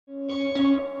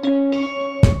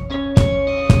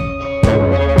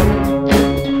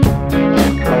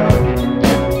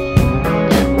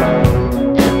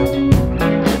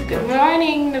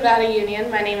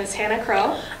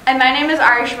Crow. And my name is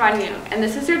Arish Young, and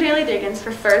this is your Daily Diggins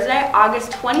for Thursday,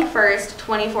 August 21st,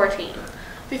 2014.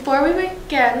 Before we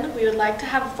begin, we would like to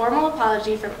have a formal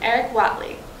apology from Eric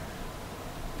Watley.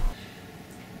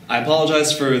 I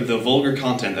apologize for the vulgar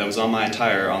content that was on my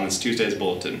attire on this Tuesday's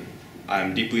bulletin.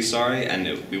 I'm deeply sorry, and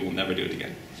we will never do it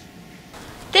again.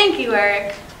 Thank you,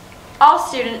 Eric. All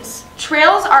students,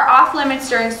 trails are off limits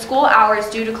during school hours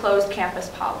due to closed campus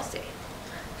policy.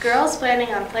 Girls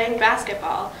planning on playing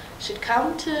basketball should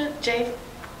come to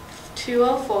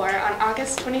J204 on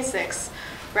August 26th,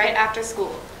 right after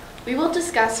school. We will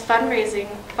discuss fundraising,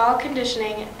 fall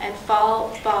conditioning, and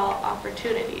fall ball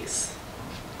opportunities.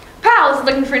 PAL is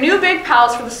looking for new big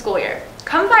pals for the school year.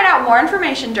 Come find out more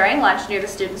information during lunch near the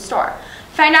student store.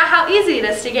 Find out how easy it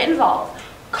is to get involved.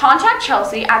 Contact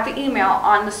Chelsea at the email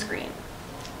on the screen.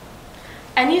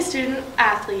 NU student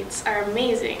athletes are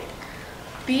amazing.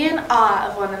 Be in awe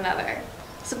of one another.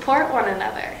 Support one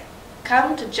another.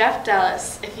 Come to Jeff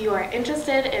Dallas if you are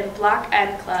interested in Block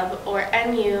N Club or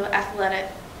NU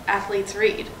Athletes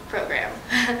Read program.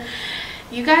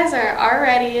 You guys are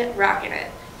already rocking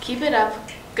it. Keep it up.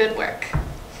 Good work.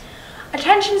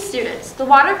 Attention students, the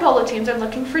water polo teams are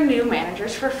looking for new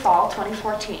managers for the fall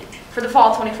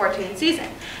 2014 season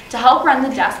to help run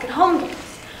the desk at home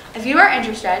games. If you are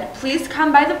interested, please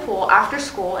come by the pool after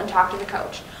school and talk to the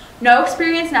coach. No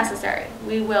experience necessary.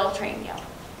 We will train you.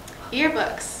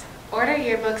 Yearbooks. Order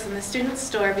yearbooks in the student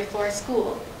store before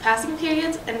school, passing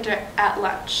periods, and at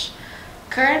lunch.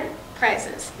 Current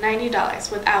prices, $90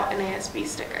 without an ASB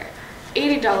sticker,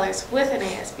 $80 with an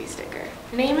ASB sticker.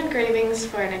 Name engravings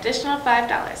for an additional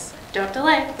 $5. Don't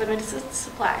delay, limited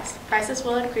supplies. Prices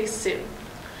will increase soon.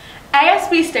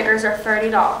 ASB stickers are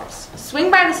 $30.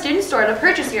 Swing by the student store to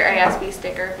purchase your ASB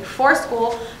sticker before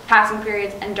school, passing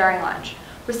periods, and during lunch.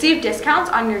 Receive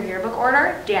discounts on your yearbook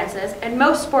order, dances, and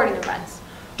most sporting events.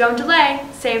 Don't delay,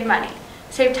 save money.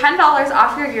 Save $10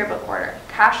 off your yearbook order,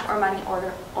 cash or money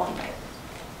order only.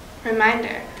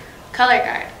 Reminder, Color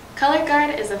Guard. Color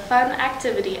Guard is a fun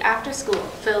activity after school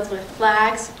filled with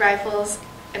flags, rifles,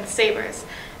 and sabers,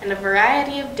 and a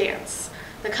variety of dance.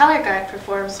 The Color Guard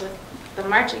performs with the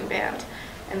marching band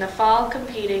in the fall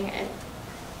competing in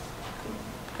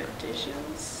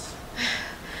competitions.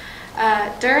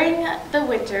 During the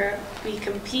winter, we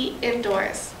compete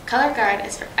indoors. Color Guard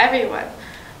is for everyone.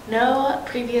 No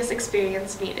previous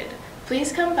experience needed.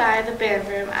 Please come by the band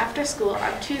room after school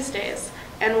on Tuesdays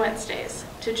and Wednesdays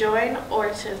to join or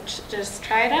to just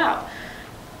try it out.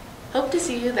 Hope to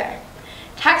see you there.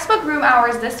 Textbook room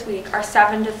hours this week are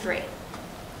 7 to 3.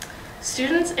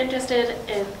 Students interested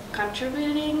in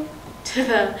contributing to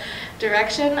the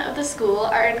direction of the school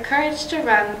are encouraged to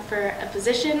run for a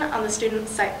position on the Student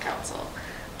Site Council.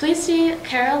 Please see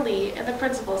Carol Lee in the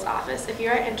principal's office if you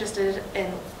are interested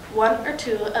in one or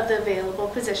two of the available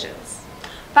positions.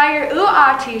 Buy your Ooh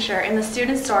Ah t-shirt in the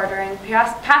student store during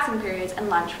passing periods and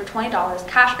lunch for $20,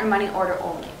 cash or money order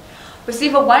only.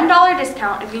 Receive a $1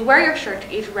 discount if you wear your shirt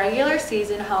to each regular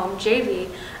season home JV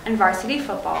and varsity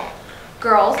football,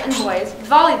 girls and boys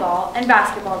volleyball and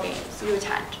basketball games you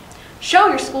attend. Show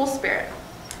your school spirit.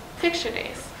 Picture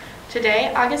days.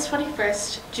 Today, August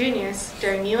 21st, juniors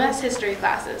during U.S. history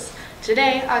classes.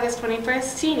 Today, August 21st,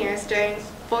 seniors during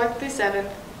 4th through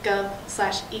 7th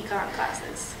Gov/Econ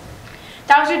classes.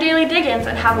 That was your Daily Diggins,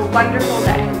 and have a wonderful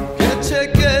day.